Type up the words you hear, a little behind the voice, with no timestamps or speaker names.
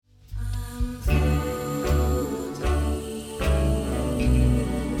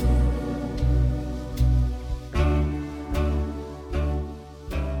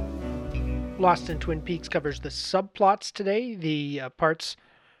Lost in Twin Peaks covers the subplots today, the parts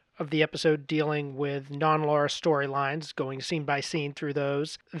of the episode dealing with non-Laura storylines, going scene by scene through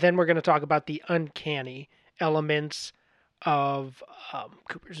those. Then we're going to talk about the uncanny elements of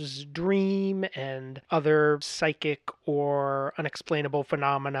Cooper's dream and other psychic or unexplainable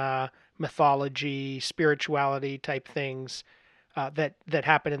phenomena, mythology, spirituality type things that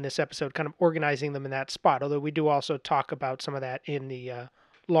happen in this episode, kind of organizing them in that spot. Although we do also talk about some of that in the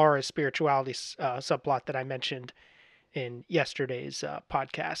Laura's spirituality subplot that I mentioned in yesterday's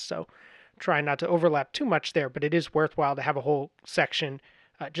podcast. So trying not to overlap too much there, but it is worthwhile to have a whole section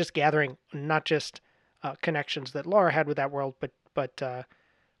just gathering not just connections that Laura had with that world, but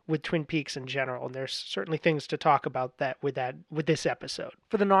with Twin Peaks in general. And there's certainly things to talk about with this episode.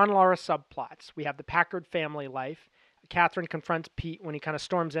 For the non-Laura subplots, we have the Packard family life. Catherine confronts Pete when he kind of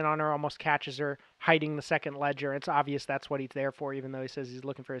storms in on her, almost catches her hiding the second ledger. It's obvious that's what he's there for, even though he says he's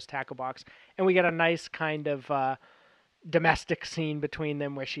looking for his tackle box. And we get a nice kind of domestic scene between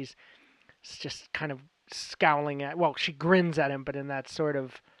them where she's just kind of scowling she grins at him, but in that sort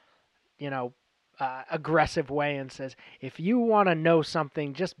of, aggressive way, and says, if you want to know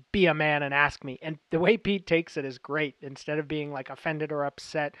something, just be a man and ask me. And the way Pete takes it is great. Instead of being like offended or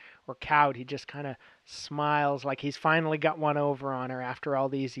upset or cowed, he just kind of smiles like he's finally got one over on her after all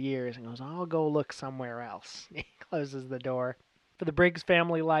these years and goes, I'll go look somewhere else. He closes the door. For the Briggs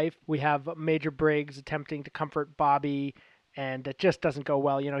family life, we have Major Briggs attempting to comfort Bobby, and it just doesn't go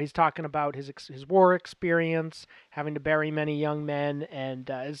well. He's talking about his war experience, having to bury many young men, and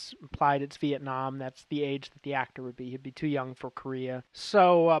as implied, it's Vietnam. That's the age that the actor would be. He'd be too young for Korea.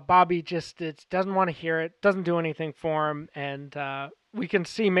 So Bobby just doesn't want to hear it, doesn't do anything for him, and we can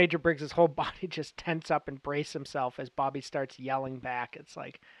see Major Briggs' whole body just tense up and brace himself as Bobby starts yelling back. It's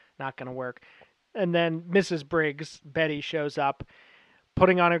like, not going to work. And then Mrs. Briggs, Betty, shows up,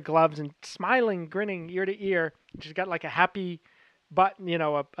 putting on her gloves and smiling, grinning ear to ear. She's got like a happy button,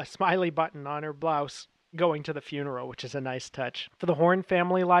 a smiley button on her blouse going to the funeral, which is a nice touch. For the Horn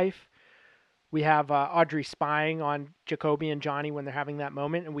family life, we have Audrey spying on Jacoby and Johnny when they're having that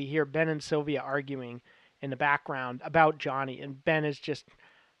moment, and we hear Ben and Sylvia arguing in the background about Johnny, and Ben is just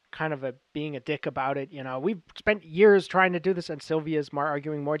kind of being a dick about it. We've spent years trying to do this, and Sylvia's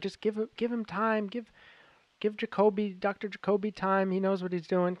arguing more. Just give him time. Give Dr. Jacoby time. He knows what he's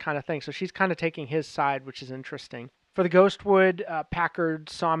doing, kind of thing. So she's kind of taking his side, which is interesting. For the Ghostwood Packard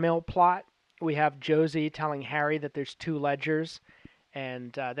sawmill plot, we have Josie telling Harry that there's 2 ledgers,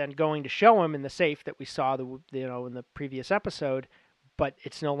 and then going to show him in the safe that we saw in the previous episode, but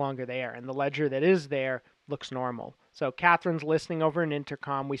it's no longer there, and the ledger that is there looks normal. So Catherine's listening over an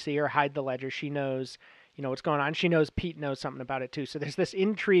intercom. We see her hide the ledger. She knows, what's going on. She knows Pete knows something about it too. So there's this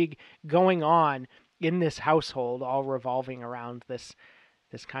intrigue going on in this household, all revolving around this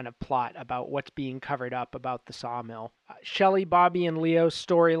kind of plot about what's being covered up about the sawmill. Shelley, Bobby, and Leo's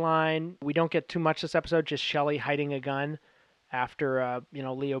storyline. We don't get too much this episode, just Shelley hiding a gun after,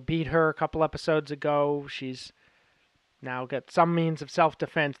 Leo beat her a couple episodes ago. She's now got some means of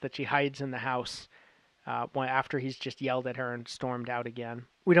self-defense that she hides in the house after he's just yelled at her and stormed out again.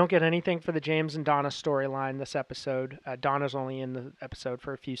 We don't get anything for the James and Donna storyline this episode. Donna's only in the episode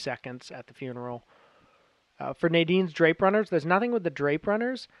for a few seconds at the funeral. For Nadine's Drape Runners, there's nothing with the Drape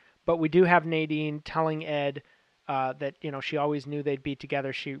Runners, but we do have Nadine telling Ed that, she always knew they'd be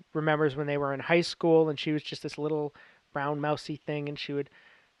together. She remembers when they were in high school and she was just this little brown mousy thing, and she would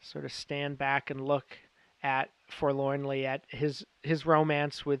sort of stand back and look forlornly at his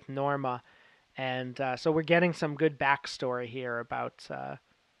romance with Norma. And so we're getting some good backstory here about,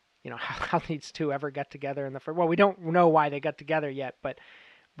 how these two ever got together in the first. Well, we don't know why they got together yet, but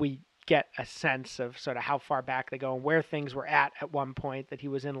we get a sense of sort of how far back they go and where things were at one point, that he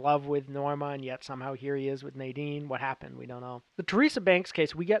was in love with Norma and yet somehow here he is with Nadine. What happened? We don't know. The Teresa Banks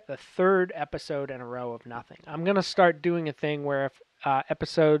case, we get the 3rd episode in a row of nothing. I'm going to start doing a thing where if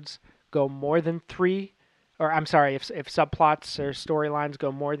episodes go more than 3, or I'm sorry, if subplots or storylines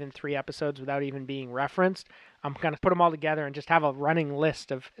go more than 3 episodes without even being referenced, I'm going to put them all together and just have a running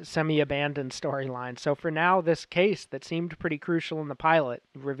list of semi-abandoned storylines. So for now, this case that seemed pretty crucial in the pilot,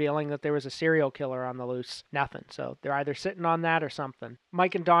 revealing that there was a serial killer on the loose, nothing. So they're either sitting on that or something.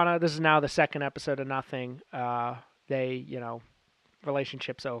 Mike and Donna, this is now the 2nd episode of nothing.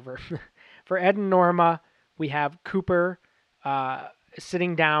 Relationship's over. For Ed and Norma, we have Cooper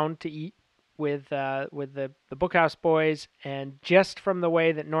sitting down to eat with the Bookhouse boys, and just from the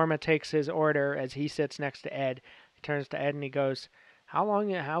way that Norma takes his order as he sits next to Ed, he turns to Ed and he goes, how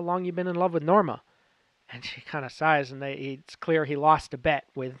long you been in love with Norma? And she kind of sighs, and it's clear he lost a bet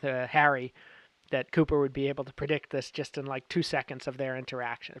with Harry that Cooper would be able to predict this just in like 2 seconds of their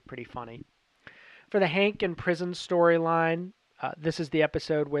interaction. Pretty funny. For the Hank in prison storyline, this is the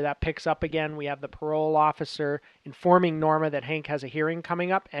episode where that picks up again. We have the parole officer informing Norma that Hank has a hearing coming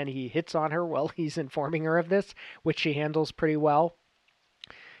up, and he hits on her while he's informing her of this, which she handles pretty well.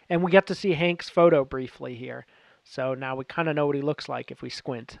 And we get to see Hank's photo briefly here. So now we kind of know what he looks like if we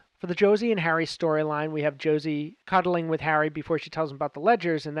squint. For the Josie and Harry storyline, we have Josie cuddling with Harry before she tells him about the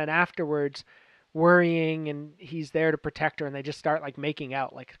ledgers, and then afterwards worrying, and he's there to protect her, and they just start like making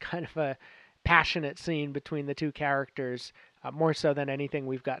out, like kind of a passionate scene between the two characters, more so than anything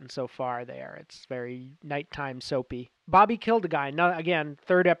we've gotten so far there. It's very nighttime soapy. Bobby killed a guy. No, again,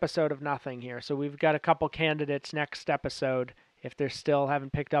 third episode of nothing here. So we've got a couple candidates next episode if they still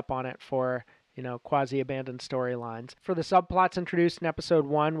haven't picked up on it for, quasi-abandoned storylines. For the subplots introduced in episode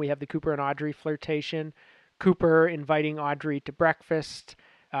 1, we have the Cooper and Audrey flirtation. Cooper inviting Audrey to breakfast.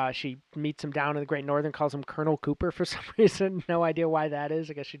 She meets him down in the Great Northern, calls him Colonel Cooper for some reason. No idea why that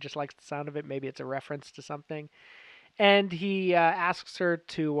is. I guess she just likes the sound of it. Maybe it's a reference to something. And he asks her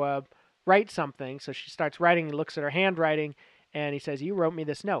to write something. So she starts writing and looks at her handwriting. And he says, "You wrote me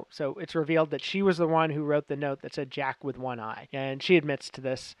this note." So it's revealed that she was the one who wrote the note that said Jack with one eye. And she admits to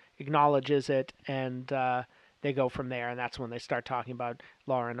this, acknowledges it, and they go from there. And that's when they start talking about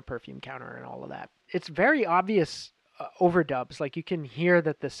Laura and the perfume counter and all of that. It's very obvious overdubs. Like you can hear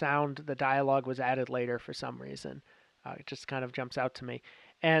that the dialogue was added later for some reason. It just kind of jumps out to me.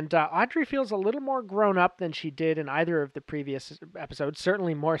 And Audrey feels a little more grown up than she did in either of the previous episodes,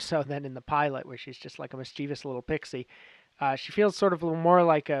 certainly more so than in the pilot, where she's just like a mischievous little pixie. She feels sort of a little more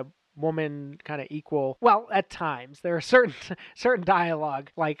like a woman, kind of equal. Well, at times there are certain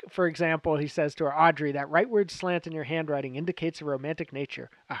dialogue. Like, for example, he says to her, "Audrey, that rightward slant in your handwriting indicates a romantic nature,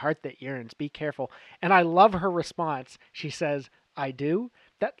 a heart that yearns. Be careful." And I love her response. She says, "I do."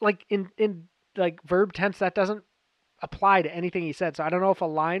 That, like, in like verb tense, that doesn't apply to anything he said. So I don't know if a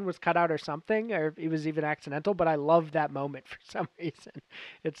line was cut out or something, or if it was even accidental, but I love that moment for some reason.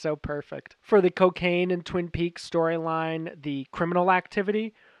 It's so perfect. For the cocaine and Twin Peaks storyline, the criminal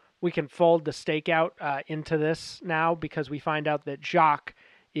activity, we can fold the stakeout into this now because we find out that Jacques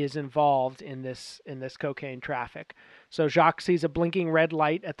is involved in this cocaine traffic. So Jacques sees a blinking red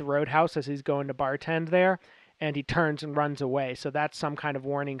light at the Roadhouse as he's going to bartend there, and he turns and runs away. So that's some kind of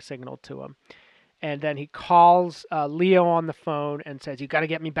warning signal to him. And then he calls Leo on the phone and says, "You got to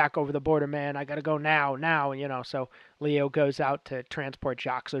get me back over the border, man. I got to go now. So Leo goes out to transport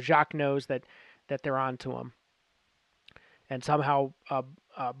Jacques. So Jacques knows that they're on to him. And somehow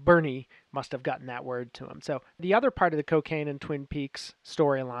Bernie must have gotten that word to him. So the other part of the cocaine and Twin Peaks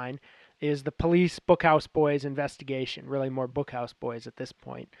storyline is the police Bookhouse Boys investigation. Really more Bookhouse Boys at this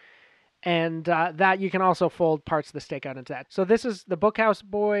point. And that you can also fold parts of the stakeout into that. So this is the Bookhouse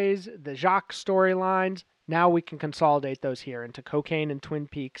Boys, the Jacques storylines. Now we can consolidate those here into cocaine and Twin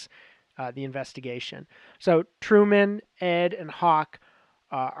Peaks, the investigation. So Truman, Ed, and Hawk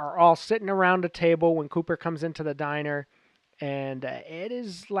are all sitting around a table when Cooper comes into the diner. And Ed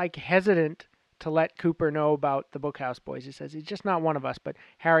is like hesitant to let Cooper know about the Bookhouse Boys. He says he's just not one of us, but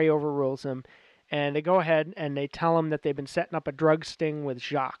Harry overrules him. And they go ahead and they tell him that they've been setting up a drug sting with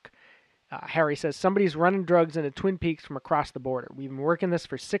Jacques. Harry says, "Somebody's running drugs into Twin Peaks from across the border. We've been working this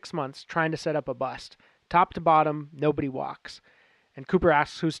for 6 months, trying to set up a bust. Top to bottom, nobody walks." And Cooper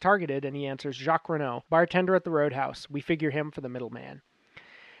asks who's targeted, and he answers, "Jacques Renault, bartender at the Roadhouse. We figure him for the middleman."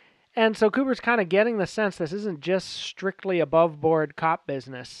 And so Cooper's kind of getting the sense this isn't just strictly above-board cop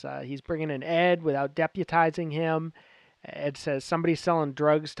business. He's bringing in Ed without deputizing him. Ed says, "Somebody's selling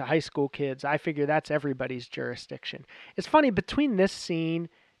drugs to high school kids. I figure that's everybody's jurisdiction." It's funny, between this scene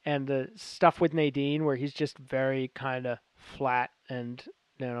and the stuff with Nadine, where he's just very kind of flat and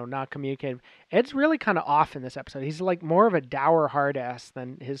not communicative, Ed's really kind of off in this episode. He's like more of a dour hard ass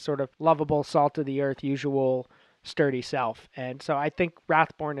than his sort of lovable, salt of the earth, usual sturdy self. And so I think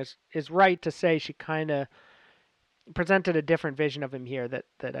Rathbone is right to say she kind of presented a different vision of him here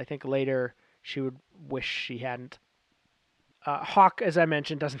that I think later she would wish she hadn't. Hawk, as I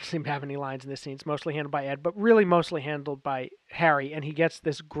mentioned, doesn't seem to have any lines in this scene. It's mostly handled by Ed, but really mostly handled by Harry. And he gets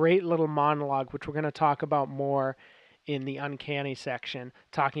this great little monologue, which we're going to talk about more in the Uncanny section,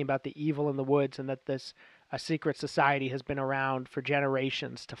 talking about the evil in the woods and that a secret society has been around for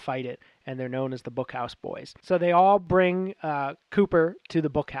generations to fight it, and they're known as the Bookhouse Boys. So they all bring Cooper to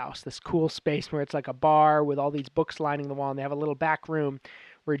the Bookhouse, this cool space where it's like a bar with all these books lining the wall, and they have a little back room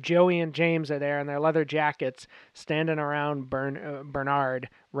where Joey and James are there in their leather jackets standing around Bernard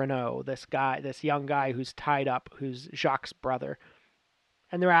Renault, this young guy who's tied up, who's Jacques' brother.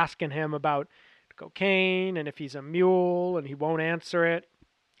 And they're asking him about cocaine and if he's a mule, and he won't answer it,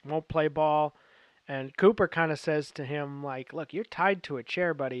 won't play ball. And Cooper kind of says to him, like, look, you're tied to a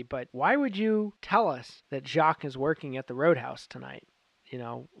chair, buddy, but why would you tell us that Jacques is working at the Roadhouse tonight? You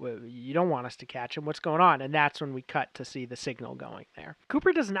know, you don't want us to catch him. What's going on? And that's when we cut to see the signal going there.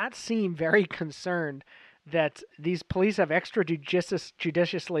 Cooper does not seem very concerned that these police have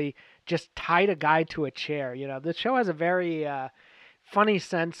judiciously just tied a guy to a chair. You know, the show has a very funny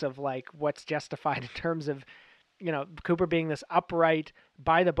sense of like what's justified in terms of, you know, Cooper being this upright,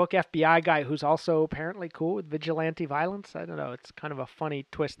 by-the-book FBI guy who's also apparently cool with vigilante violence. I don't know. It's kind of a funny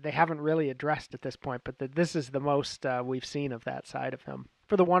twist they haven't really addressed at this point, but this is the most we've seen of that side of him.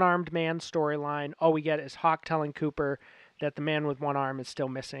 For the one-armed man storyline, all we get is Hawk telling Cooper that the man with one arm is still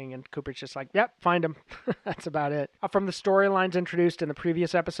missing, and Cooper's just like, yep, find him. That's about it. From the storylines introduced in the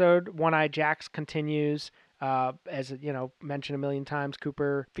previous episode, One-Eye Jacks continues. As you know, mentioned a million times,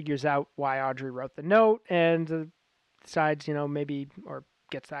 Cooper figures out why Audrey wrote the note and decides, you know, maybe, or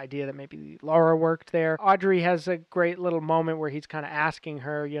gets the idea that maybe Laura worked there. Audrey has a great little moment where he's kind of asking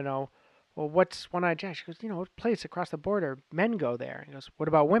her, you know, well, what's One-Eye Jack? She goes, you know, what place across the border? Men go there. He goes, what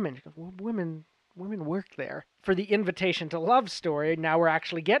about women? She goes, well, women work there. For the Invitation to Love story, now we're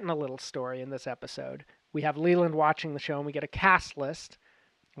actually getting a little story in this episode. We have Leland watching the show, and we get a cast list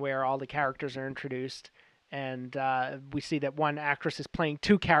where all the characters are introduced. And we see that one actress is playing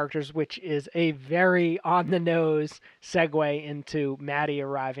two characters, which is a very on-the-nose segue into Maddie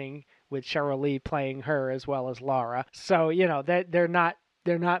arriving with Cheryl Lee playing her as well as Laura. So, you know, they're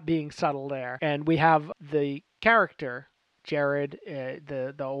not being subtle there. And we have the character, Jared,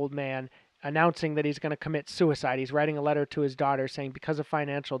 the old man, announcing that he's going to commit suicide. He's writing a letter to his daughter saying because of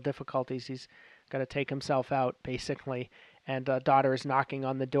financial difficulties, he's going to take himself out, basically. And daughter is knocking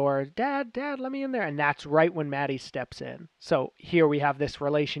on the door. Dad, let me in there. And that's right when Maddie steps in. So here we have this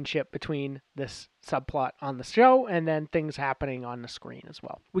relationship between this subplot on the show and then things happening on the screen as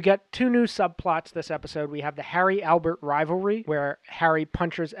well. We got two new subplots this episode. We have the Harry-Albert rivalry, where Harry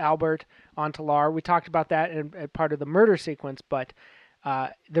punches Albert onto Laura. We talked about that in part of the murder sequence, but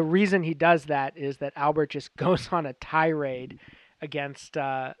the reason he does that is that Albert just goes on a tirade against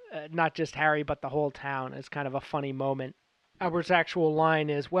not just Harry, but the whole town. It's kind of a funny moment. Albert's actual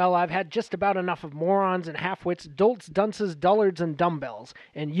line is, well, I've had just about enough of morons and half-wits, dolts, dunces, dullards, and dumbbells.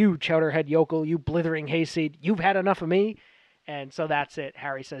 And you, chowderhead yokel, you blithering hayseed, you've had enough of me? And so that's it.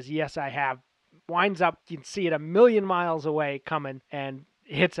 Harry says, yes, I have. Winds up, you can see it a million miles away coming, and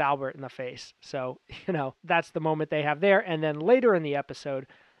hits Albert in the face. So, you know, that's the moment they have there. And then later in the episode,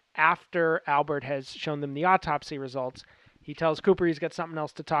 after Albert has shown them the autopsy results, he tells Cooper he's got something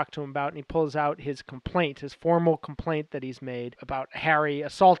else to talk to him about, and he pulls out his complaint, his formal complaint that he's made about Harry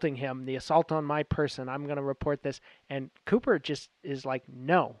assaulting him, the assault on my person. I'm going to report this. And Cooper just is like,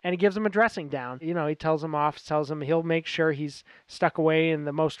 no. And he gives him a dressing down. You know, he tells him off, tells him he'll make sure he's stuck away in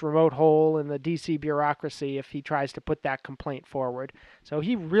the most remote hole in the D.C. bureaucracy if he tries to put that complaint forward. So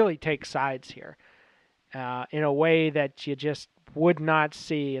he really takes sides here in a way that you just would not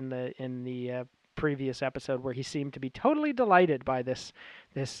see in the previous episode, where he seemed to be totally delighted by this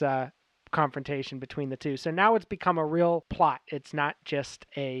confrontation between the two. So now it's become a real plot. It's not just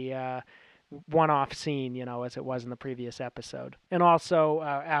a one-off scene, you know, as it was in the previous episode. And also,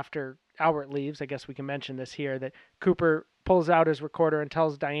 after Albert leaves, I guess we can mention this here, that Cooper pulls out his recorder and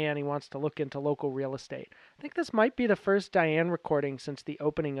tells Diane he wants to look into local real estate. I think this might be the first Diane recording since the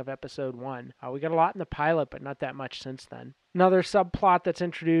opening of episode 1. We got a lot in the pilot, but not that much since then. Another subplot that's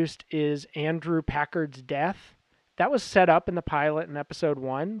introduced is Andrew Packard's death. That was set up in the pilot in episode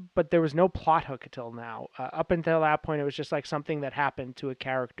 1, but there was no plot hook until now. Up until that point, it was just like something that happened to a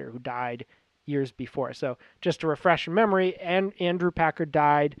character who died years before. So just to refresh your memory, Andrew Packard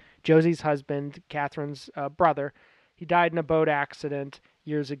died, Josie's husband, Catherine's brother. He died in a boat accident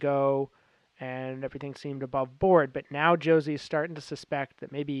years ago, and everything seemed above board. But now Josie is starting to suspect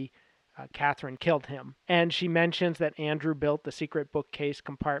that maybe Catherine killed him. And she mentions that Andrew built the secret bookcase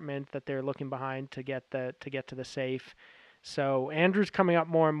compartment that they're looking behind to get to the safe. So Andrew's coming up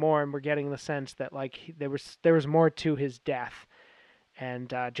more and more, and we're getting the sense that like there was more to his death.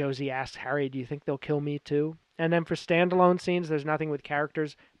 And Josie asks Harry, do you think they'll kill me too? And then for standalone scenes, there's nothing with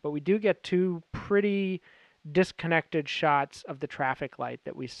characters, but we do get two pretty disconnected shots of the traffic light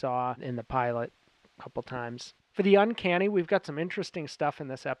that we saw in the pilot a couple times. For the uncanny, we've got some interesting stuff in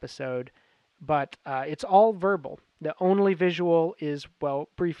this episode, but it's all verbal. The only visual is, well,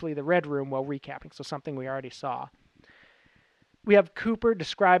 briefly the Red Room while recapping, so something we already saw. We have Cooper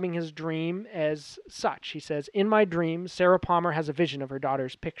describing his dream as such. He says, in my dream, Sarah Palmer has a vision of her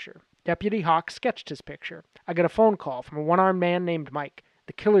daughter's picture. Deputy Hawk sketched his picture. I got a phone call from a one-armed man named Mike.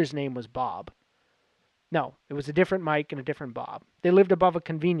 The killer's name was Bob. No, it was a different Mike and a different Bob. They lived above a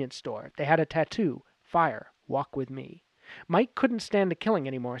convenience store. They had a tattoo. Fire, walk with me. Mike couldn't stand the killing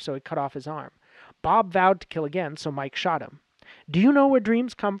anymore, so he cut off his arm. Bob vowed to kill again, so Mike shot him. Do you know where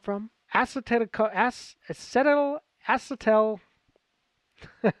dreams come from? Acetyl.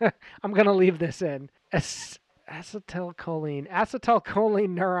 I'm going to leave this in. Acetylcholine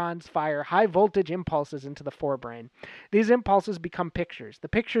neurons fire high voltage impulses into the forebrain. These impulses become pictures. The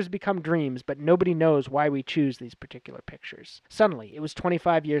pictures become dreams, but nobody knows why we choose these particular pictures. Suddenly, it was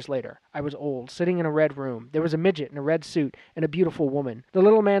 25 years later. I was old, sitting in a red room. There was a midget in a red suit and a beautiful woman. The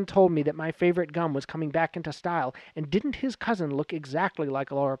little man told me that my favorite gum was coming back into style, and didn't his cousin look exactly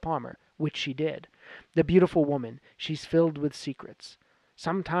like Laura Palmer? Which she did. The beautiful woman, she's filled with secrets.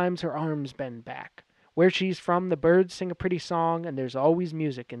 Sometimes her arms bend back. Where she's from, the birds sing a pretty song, and there's always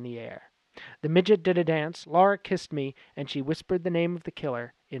music in the air. The midget did a dance, Laura kissed me, and she whispered the name of the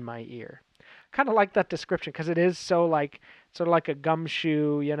killer in my ear. Kind of like that description, because it is so like, sort of like a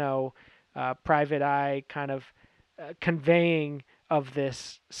gumshoe, private eye kind of conveying of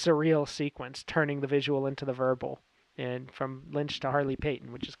this surreal sequence, turning the visual into the verbal. And from Lynch to Harley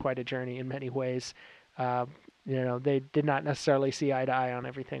Peyton, which is quite a journey in many ways. They did not necessarily see eye to eye on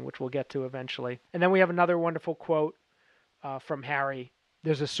everything, which we'll get to eventually. And then we have another wonderful quote from Harry.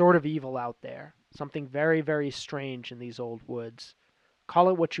 There's a sort of evil out there, something very, very strange in these old woods. Call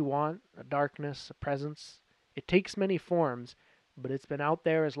it what you want, a darkness, a presence. It takes many forms, but it's been out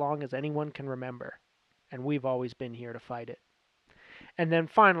there as long as anyone can remember, and we've always been here to fight it. And then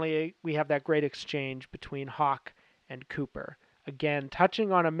finally, we have that great exchange between Hawk and Cooper. Again,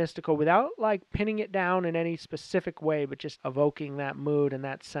 touching on a mystical without pinning it down in any specific way, but just evoking that mood and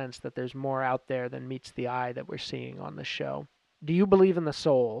that sense that there's more out there than meets the eye that we're seeing on the show. Do you believe in the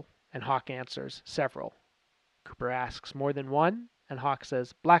soul? And Hawk answers, several. Cooper asks, more than one? And Hawk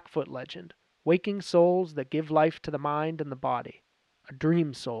says, Blackfoot legend. Waking souls that give life to the mind and the body. A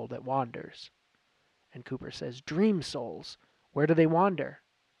dream soul that wanders. And Cooper says, dream souls? Where do they wander?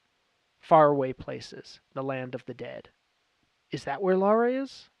 Faraway places, the land of the dead. Is that where Laura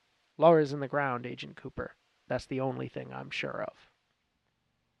is? Laura's in the ground, Agent Cooper. That's the only thing I'm sure of.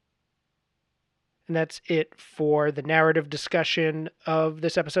 And that's it for the narrative discussion of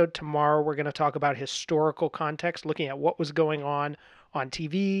this episode. Tomorrow we're going to talk about historical context, looking at what was going on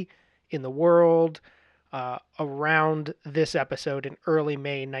TV, in the world, around this episode in early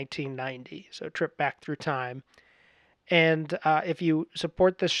May 1990. So a trip back through time. And if you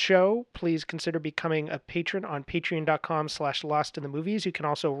support this show, please consider becoming a patron on patreon.com/lostinthemovies. You can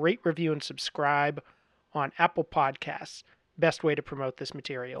also rate, review, and subscribe on Apple Podcasts. Best way to promote this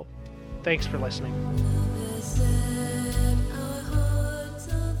material. Thanks for listening.